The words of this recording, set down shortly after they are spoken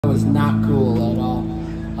was not cool at all.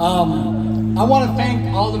 I want to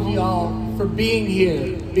thank all of y'all for being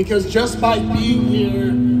here, because just by being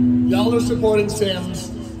here, y'all are supporting Sims,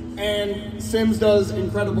 and Sims does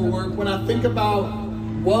incredible work. When I think about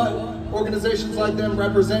what organizations like them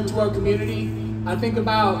represent to our community, I think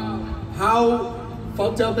about how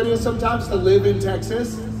fucked up it is sometimes to live in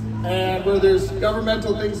Texas, and where there's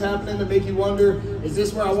governmental things happening that make you wonder, is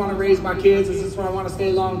this where I want to raise my kids? Is this where I want to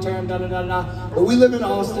stay long term? Da da da da. But we live in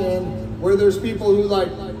Austin, where there's people who like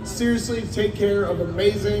seriously take care of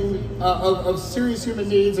amazing, of serious human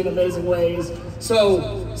needs in amazing ways.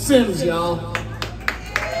 So, Sims, y'all.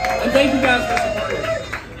 And thank you guys for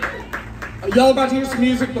supporting. Y'all about to hear some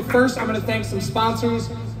music, but first I'm going to thank some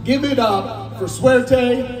sponsors. Give it up for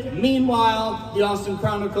Suerte, Meanwhile, the Austin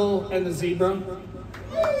Chronicle, and the Zebra.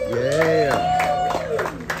 Yeah.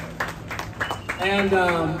 And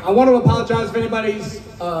I want to apologize if anybody's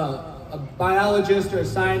a biologist or a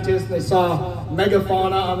scientist. They saw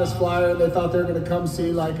Megafauna on this flyer and they thought they were going to come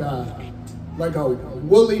see like a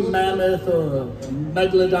woolly mammoth or a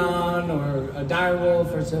megalodon or a dire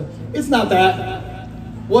wolf or so. It's not that.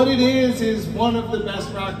 What it is one of the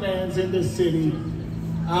best rock bands in this city.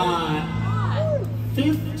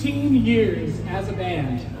 15 years as a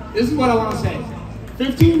band. This is what I want to say.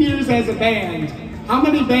 15 years as a band. How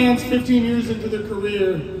many bands 15 years into their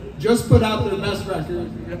career just put out their best record?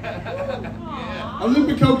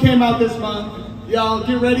 Olympico came out this month. Y'all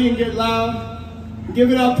get ready and get loud. Give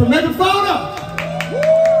it up for Megafauna!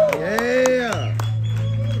 Yeah!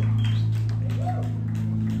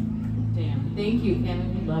 Damn. Thank you,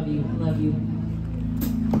 Ken. Love you. Love you.